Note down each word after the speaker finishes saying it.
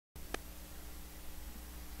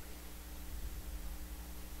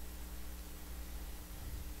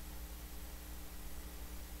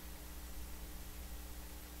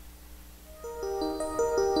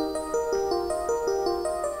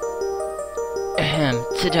him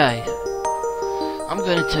today. I'm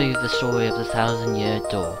going to tell you the story of the 1,000-year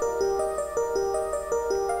door.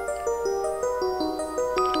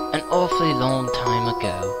 An awfully long time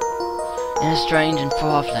ago, in a strange and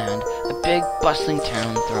far-off land, a big, bustling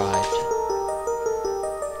town thrived.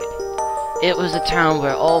 It was a town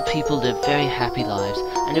where all people lived very happy lives,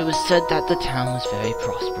 and it was said that the town was very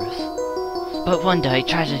prosperous. But one day,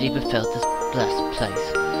 tragedy befell this blessed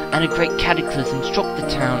place, and a great cataclysm struck the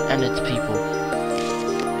town and its people.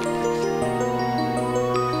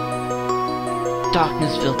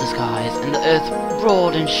 Darkness filled the skies, and the earth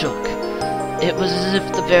roared and shook. It was as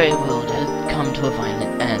if the very world had come to a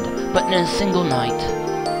violent end, but in a single night,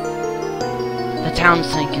 the town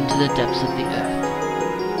sank into the depths of the earth.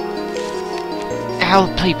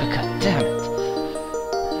 Ow, paper cut, damn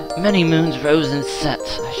it! Many moons rose and set.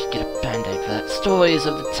 I should get a band-aid for that. Stories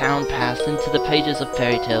of the town passed into the pages of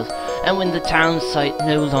fairy tales, and when the town's site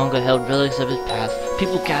no longer held relics of its past,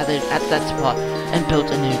 people gathered at that spot and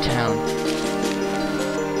built a new town.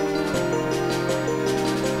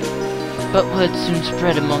 But word soon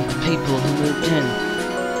spread among the people who moved in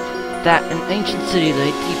that an ancient city lay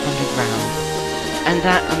deep underground, and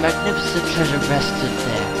that a magnificent treasure rested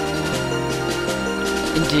there.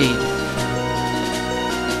 Indeed,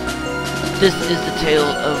 this is the tale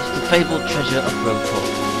of the fabled treasure of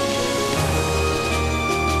Roquefort.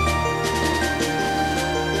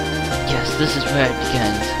 Yes, this is where it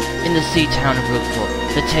begins, in the sea town of Roquefort.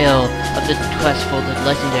 The tale of the quest for the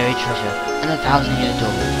legendary treasure and the 1,000-year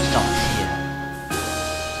door starts here.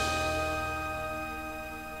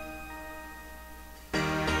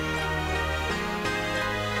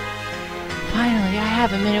 Finally, I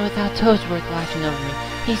have a minute without Toadsworth watching over me.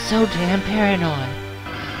 He's so damn paranoid.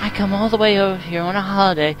 I come all the way over here on a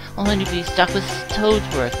holiday, only to be stuck with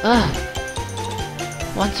Toadsworth. Ugh.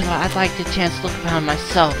 Once in a while, I'd like a chance to look around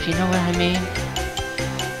myself, you know what I mean?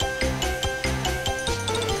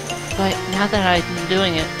 But now that I'm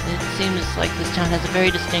doing it, it seems like this town has a very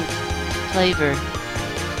distinct flavor.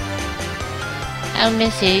 Oh,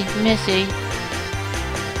 Missy, Missy.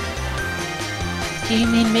 Do you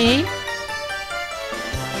mean me?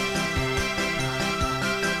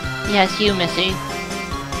 Yes, you, Missy.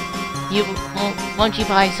 Won't you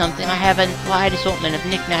buy something? I have a wide assortment of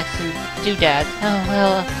knickknacks and doodads. Oh,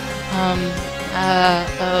 well,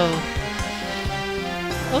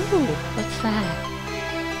 Oh, what's that?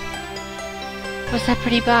 What's that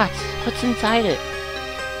pretty box? What's inside it?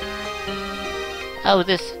 Oh,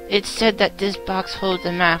 it said that this box holds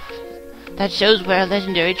a map that shows where a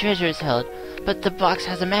legendary treasure is held, but the box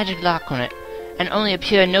has a magic lock on it, and only a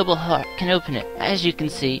pure noble heart can open it. As you can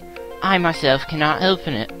see, I myself cannot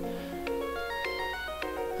open it.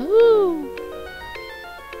 Ooh,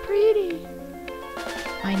 pretty.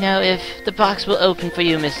 I know if the box will open for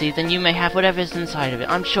you, Missy, then you may have whatever's inside of it.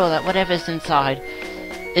 I'm sure that whatever's inside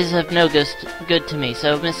is of no good to me.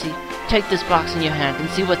 So, Missy, take this box in your hand and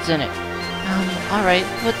see what's in it. Alright,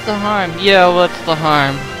 what's the harm? Yeah, what's the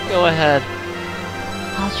harm? Go ahead.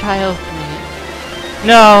 I'll try opening it.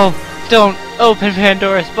 No! Don't open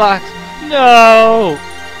Pandora's box! No!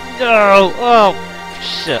 No! Oh,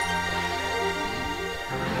 shit.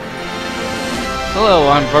 Hello,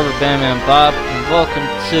 I'm Rubber Bandman Bob, and welcome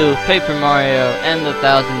to Paper Mario and the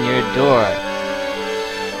 1,000-Year Door.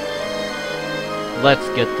 Let's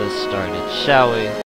get this started, shall we?